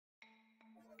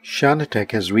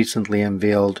Shonatech has recently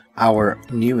unveiled our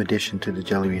new addition to the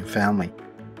Jellybean family,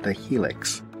 the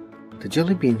Helix. The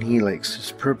Jellybean Helix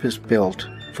is purpose-built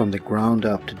from the ground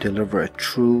up to deliver a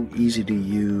true,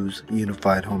 easy-to-use,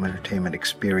 unified home entertainment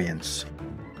experience.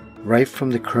 Right from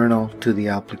the kernel to the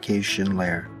application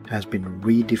layer has been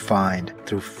redefined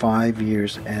through 5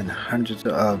 years and hundreds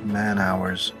of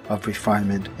man-hours of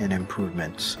refinement and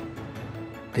improvements.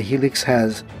 The Helix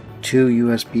has 2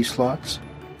 USB slots,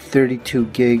 32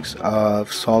 gigs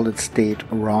of solid-state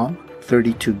ROM,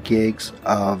 32 gigs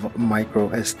of micro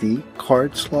SD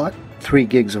card slot, 3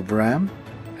 gigs of RAM,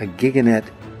 a giganet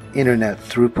internet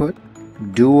throughput,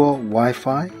 dual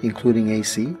Wi-Fi including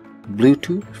AC,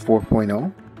 Bluetooth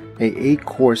 4.0, a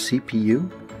 8-core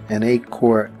CPU, an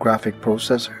 8-core graphic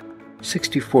processor,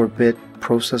 64-bit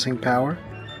processing power,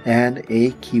 and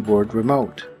a keyboard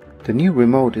remote. The new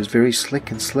remote is very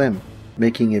slick and slim,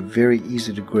 making it very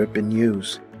easy to grip and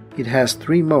use. It has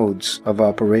 3 modes of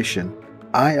operation: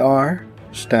 IR,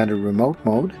 standard remote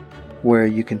mode, where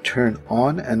you can turn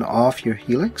on and off your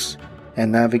Helix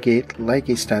and navigate like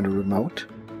a standard remote;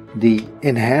 the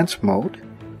enhanced mode,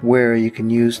 where you can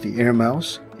use the air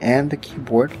mouse and the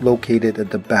keyboard located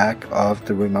at the back of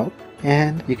the remote,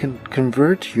 and you can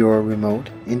convert your remote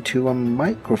into a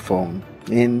microphone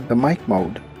in the mic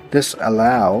mode. This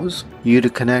allows you to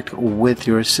connect with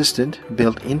your assistant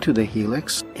built into the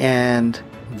Helix and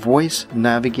voice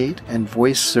navigate and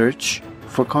voice search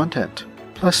for content.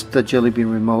 Plus, the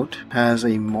Jellybean remote has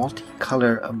a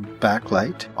multicolor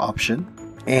backlight option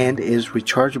and is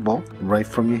rechargeable right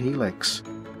from your Helix.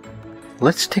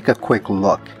 Let's take a quick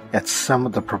look at some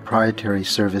of the proprietary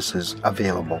services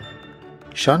available.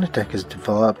 Shonatech has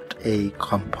developed a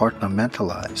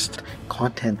compartmentalized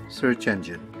content search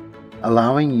engine,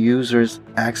 allowing users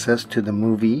access to the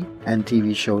movie and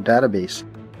TV show database.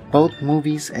 Both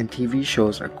movies and TV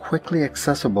shows are quickly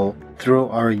accessible through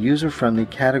our user-friendly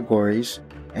categories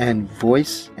and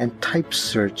voice and type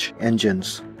search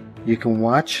engines. You can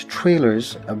watch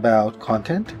trailers about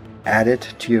content, add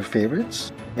it to your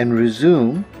favorites, and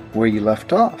resume where you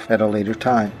left off at a later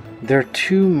time. There are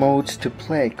 2 modes to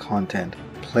play content: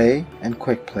 play and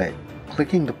quick play.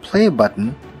 Clicking the play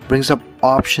button brings up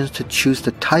options to choose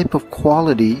the type of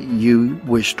quality you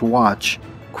wish to watch.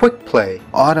 Quick Play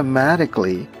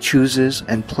automatically chooses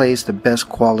and plays the best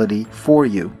quality for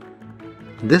you.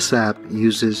 This app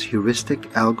uses heuristic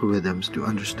algorithms to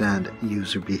understand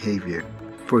user behavior.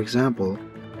 For example,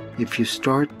 if you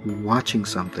start watching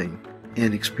something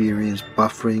and experience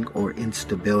buffering or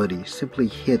instability, simply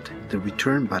hit the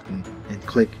return button and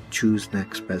click Choose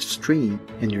Next Best Stream,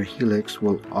 and your Helix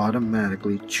will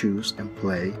automatically choose and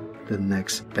play the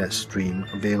next best stream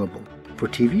available. For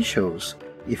TV shows,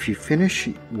 if you finish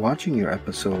watching your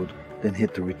episode, then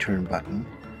hit the return button,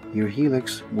 your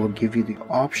Helix will give you the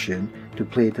option to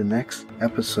play the next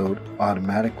episode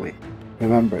automatically.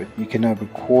 Remember, you cannot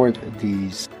record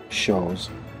these shows,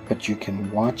 but you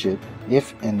can watch it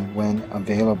if and when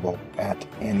available at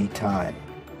any time.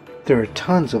 There are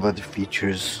tons of other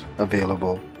features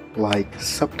available, like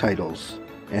subtitles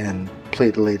and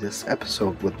play the latest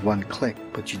episode with one click,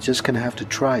 but you're just going to have to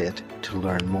try it to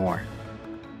learn more.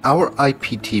 Our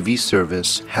IPTV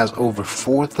service has over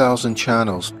 4,000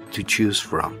 channels to choose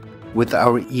from. With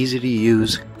our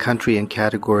easy-to-use country and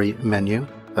category menu,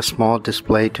 a small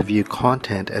display to view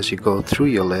content as you go through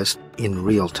your list in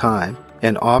real time,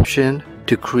 an option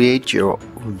to create your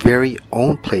very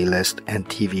own playlist and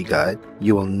TV guide,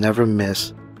 you will never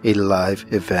miss a live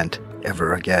event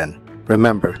ever again.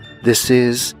 Remember, this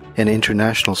is an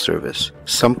international service.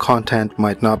 Some content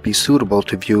might not be suitable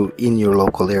to view in your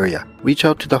local area. Reach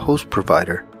out to the host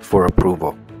provider for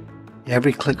approval.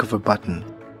 Every click of a button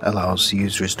allows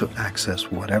users to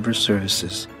access whatever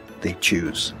services they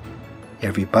choose.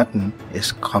 Every button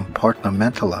is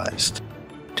compartmentalized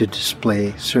to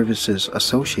display services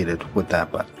associated with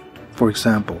that button. For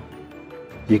example,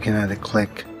 you can either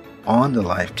click on the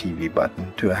Live TV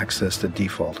button to access the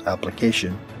default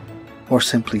application, or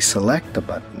simply select the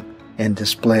button and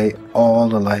display all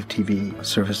the live TV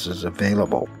services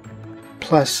available.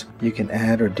 Plus, you can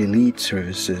add or delete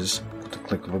services with the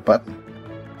click of a button.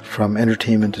 From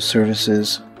entertainment to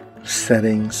services,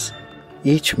 settings,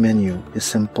 each menu is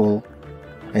simple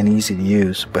and easy to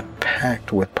use, but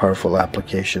packed with powerful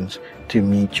applications to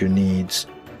meet your needs.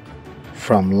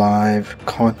 From live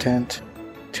content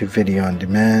to video on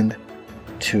demand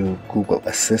to Google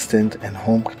Assistant and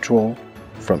home control,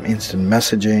 from instant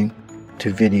messaging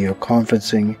to video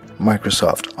conferencing,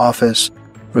 Microsoft Office,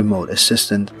 remote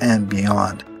assistant, and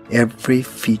beyond. Every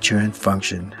feature and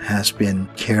function has been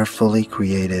carefully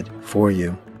created for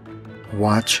you.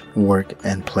 Watch, work,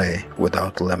 and play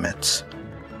without limits.